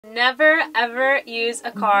Never ever use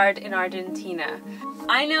a card in Argentina.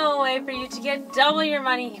 I know a way for you to get double your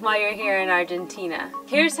money while you're here in Argentina.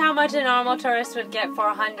 Here's how much a normal tourist would get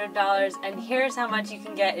for $100, and here's how much you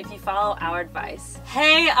can get if you follow our advice.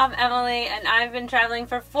 Hey, I'm Emily, and I've been traveling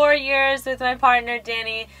for 4 years with my partner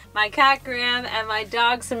Danny, my cat Graham, and my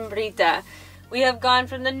dog Sombrita. We have gone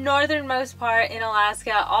from the northernmost part in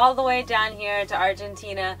Alaska all the way down here to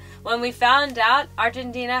Argentina when we found out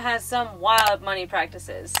Argentina has some wild money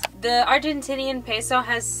practices. The Argentinian peso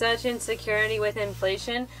has such insecurity with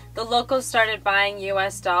inflation, the locals started buying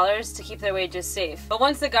US dollars to keep their wages safe. But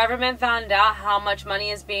once the government found out how much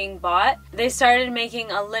money is being bought, they started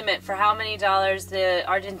making a limit for how many dollars the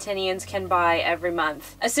Argentinians can buy every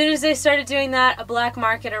month. As soon as they started doing that, a black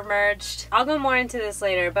market emerged. I'll go more into this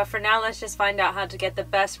later, but for now let's just find out how to get the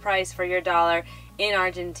best price for your dollar in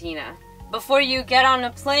Argentina. Before you get on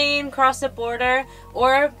a plane, cross a border,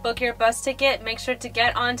 or book your bus ticket, make sure to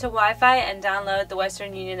get onto Wi-Fi and download the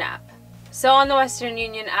Western Union app. So on the Western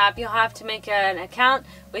Union app, you'll have to make an account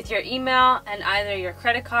with your email and either your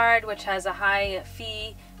credit card, which has a high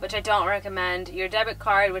fee, which I don't recommend, your debit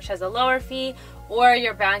card, which has a lower fee, or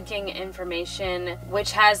your banking information,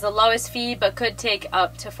 which has the lowest fee but could take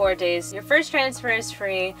up to 4 days. Your first transfer is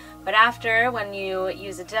free, but after, when you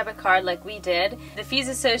use a debit card like we did, the fees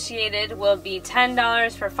associated will be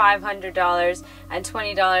 $10 for $500 and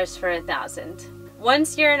 $20 for $1,000.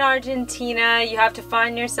 Once you're in Argentina, you have to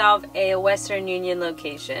find yourself a Western Union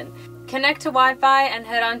location. Connect to Wi-Fi and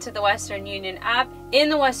head on to the Western Union app. In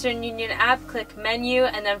the Western Union app, click menu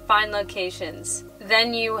and then find locations.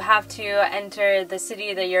 Then you have to enter the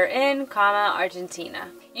city that you're in, Argentina.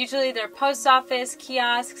 Usually they're post office,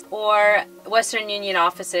 kiosks, or Western Union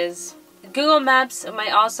offices. Google Maps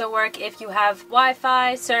might also work if you have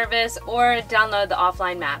Wi-Fi service, or download the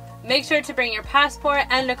offline map. Make sure to bring your passport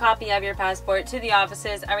and a copy of your passport to the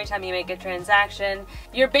offices every time you make a transaction.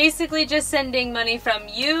 You're basically just sending money from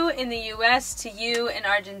you in the US to you in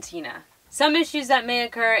Argentina. Some issues that may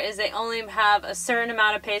occur is they only have a certain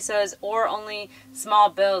amount of pesos or only small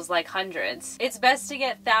bills like hundreds. It's best to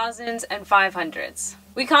get thousands and 500s.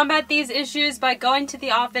 We combat these issues by going to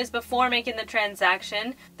the office before making the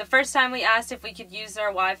transaction. The first time we asked if we could use their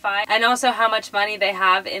Wi-Fi and also how much money they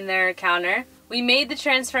have in their counter. We made the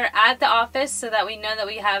transfer at the office so that we know that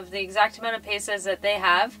we have the exact amount of pesos that they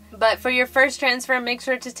have. But for your first transfer, make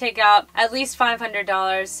sure to take out at least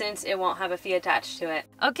 $500 since it won't have a fee attached to it.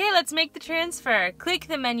 Okay, let's make the transfer. Click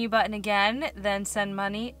the menu button again, then send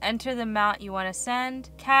money. Enter the amount you want to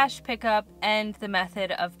send, cash pickup, and the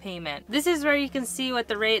method of payment. This is where you can see what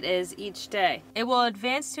the rate is each day. It will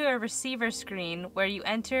advance to a receiver screen where you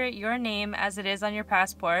enter your name as it is on your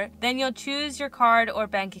passport. Then you'll choose your card or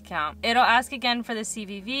bank account. It'll ask again for the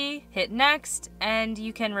CVV, hit next, and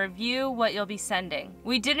you can review what you'll be sending.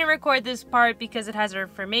 We didn't record this part because it has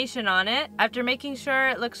information on it. After making sure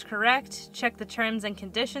it looks correct, check the terms and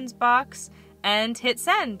conditions box and hit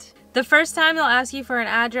send. The first time they'll ask you for an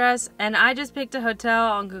address, and I just picked a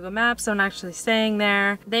hotel on Google Maps, so I'm actually staying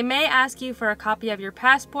there. They may ask you for a copy of your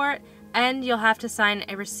passport, and you'll have to sign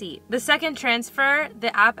a receipt. The second transfer,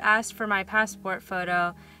 the app asked for my passport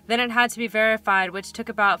photo. Then it had to be verified, which took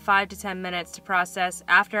about 5 to 10 minutes to process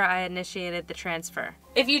after I initiated the transfer.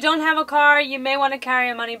 If you don't have a car, you may want to carry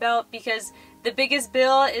a money belt because the biggest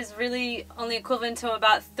bill is really only equivalent to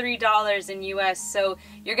about $3 in US, so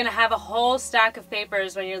you're going to have a whole stack of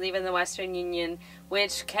papers when you're leaving the Western Union,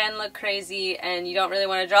 which can look crazy and you don't really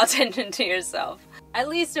want to draw attention to yourself. At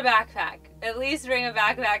least a backpack. At least bring a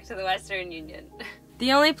backpack to the Western Union.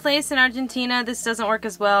 The only place in Argentina this doesn't work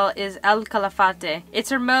as well is El Calafate.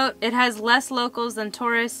 It's remote, it has less locals than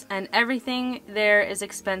tourists, and everything there is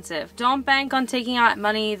expensive. Don't bank on taking out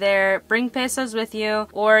money there. Bring pesos with you,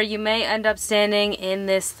 or you may end up standing in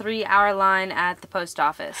this 3-hour line at the post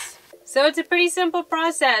office. So it's a pretty simple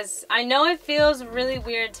process. I know it feels really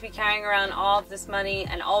weird to be carrying around all of this money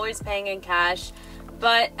and always paying in cash,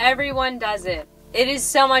 but everyone does it. It is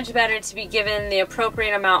so much better to be given the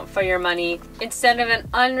appropriate amount for your money instead of an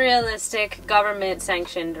unrealistic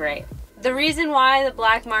government-sanctioned rate. The reason why the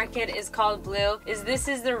black market is called blue is this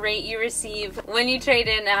is the rate you receive when you trade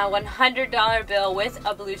in a $100 bill with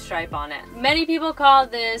a blue stripe on it. Many people call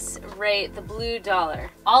this rate the blue dollar.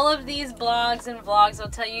 All of these blogs and vlogs will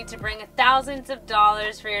tell you to bring thousands of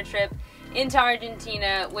dollars for your trip into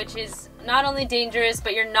Argentina, which is not only dangerous,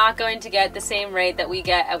 but you're not going to get the same rate that we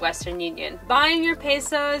get at Western Union. Buying your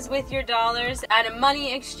pesos with your dollars at a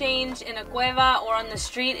money exchange in a cueva or on the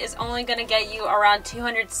street is only going to get you around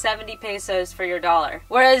 270 pesos for your dollar.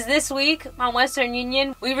 Whereas this week on Western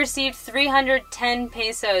Union, we received 310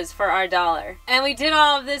 pesos for our dollar. And we did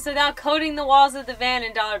all of this without coating the walls of the van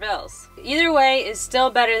in dollar bills. Either way is still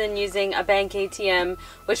better than using a bank ATM,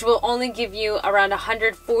 which will only give you around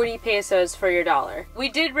 140 pesos for your dollar. We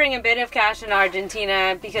did bring a bit of cash in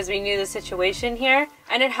Argentina because we knew the situation here,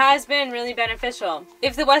 and it has been really beneficial.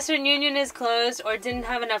 If the Western Union is closed or didn't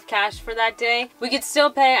have enough cash for that day, we could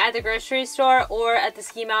still pay at the grocery store or at the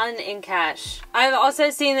ski mountain in cash. I've also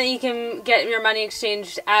seen that you can get your money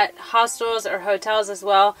exchanged at hostels or hotels as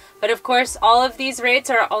well, but of course all of these rates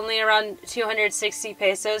are only around 260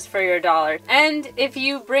 pesos for your dollar. And if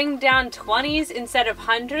you bring down 20s instead of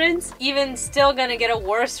hundreds, even still gonna get a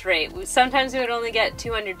worse rate. Sometimes we would only get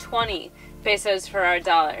 220 pesos for our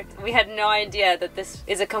dollar. We had no idea that this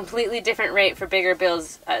is a completely different rate for bigger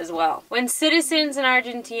bills as well. When citizens in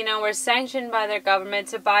Argentina were sanctioned by their government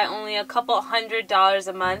to buy only a couple $100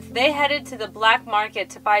 a month, they headed to the black market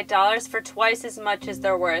to buy dollars for twice as much as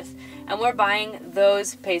they're worth, and we're buying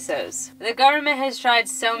those pesos. The government has tried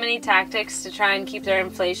so many tactics to try and keep their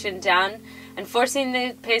inflation down, and forcing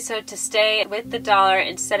the peso to stay with the dollar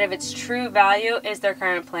instead of its true value is their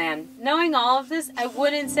current plan. Knowing all of this, I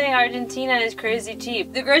wouldn't say Argentina is crazy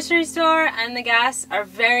cheap. The grocery store and the gas are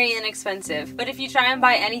very inexpensive, but if you try and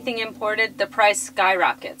buy anything imported, the price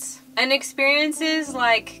skyrockets. And experiences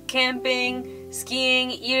like camping, skiing,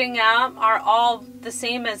 eating out are all the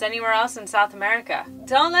same as anywhere else in South America.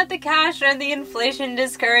 Don't let the cash or the inflation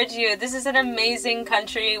discourage you. This is an amazing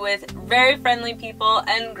country with very friendly people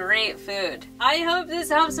and great food. I hope this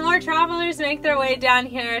helps more travelers make their way down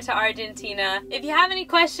here to Argentina. If you have any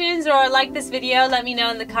questions or like this video, let me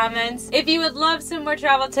know in the comments. If you would love some more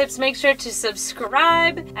travel tips, make sure to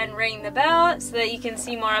subscribe and ring the bell so that you can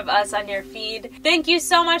see more of us on your feed. Thank you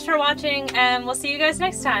so much for watching, and we'll see you guys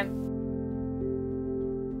next time.